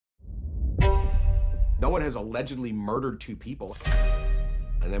No one has allegedly murdered two people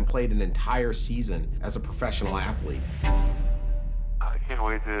and then played an entire season as a professional athlete. I can't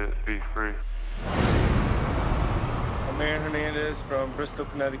wait to be free. I'm Aaron Hernandez from Bristol,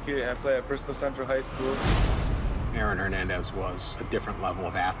 Connecticut. I play at Bristol Central High School. Aaron Hernandez was a different level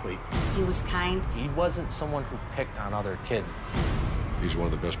of athlete. He was kind. He wasn't someone who picked on other kids. He's one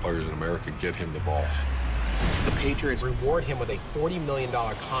of the best players in America. Get him the ball. The Patriots reward him with a $40 million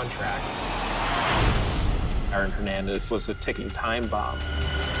contract. Aaron Hernandez was a ticking time bomb.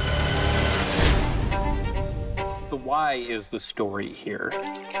 The why is the story here.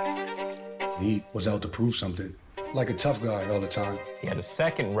 He was out to prove something, like a tough guy all the time. He had a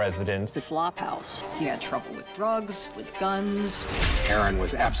second residence. The flop house. He had trouble with drugs, with guns. Aaron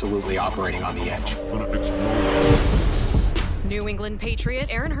was absolutely operating on the edge. New England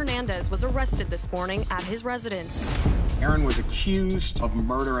Patriot Aaron Hernandez was arrested this morning at his residence. Aaron was accused of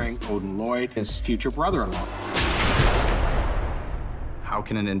murdering Odin Lloyd, his future brother-in-law. How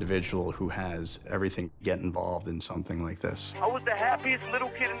can an individual who has everything get involved in something like this? I was the happiest little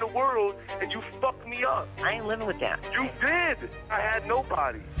kid in the world, and you fucked me up. I ain't living with that. You did. I had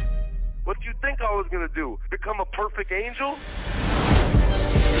nobody. What do you think I was gonna do? Become a perfect angel?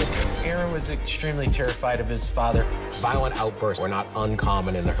 Aaron was extremely terrified of his father. Violent outbursts were not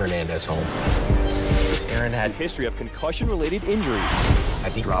uncommon in the Hernandez home. Aaron had a history of concussion-related injuries.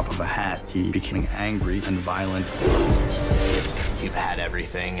 At the drop of a hat, he became angry and violent. He had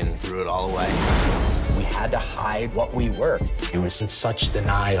everything and threw it all away. We had to hide what we were. He was in such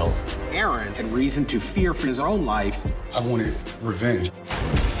denial. Aaron had reason to fear for his own life. I wanted revenge.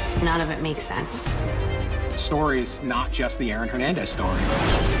 None of it makes sense. The story is not just the Aaron Hernandez story.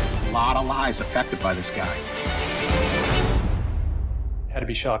 There's a lot of lives affected by this guy. Had to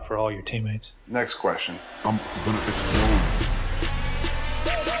be shocked for all your teammates. Next question. I'm gonna explode.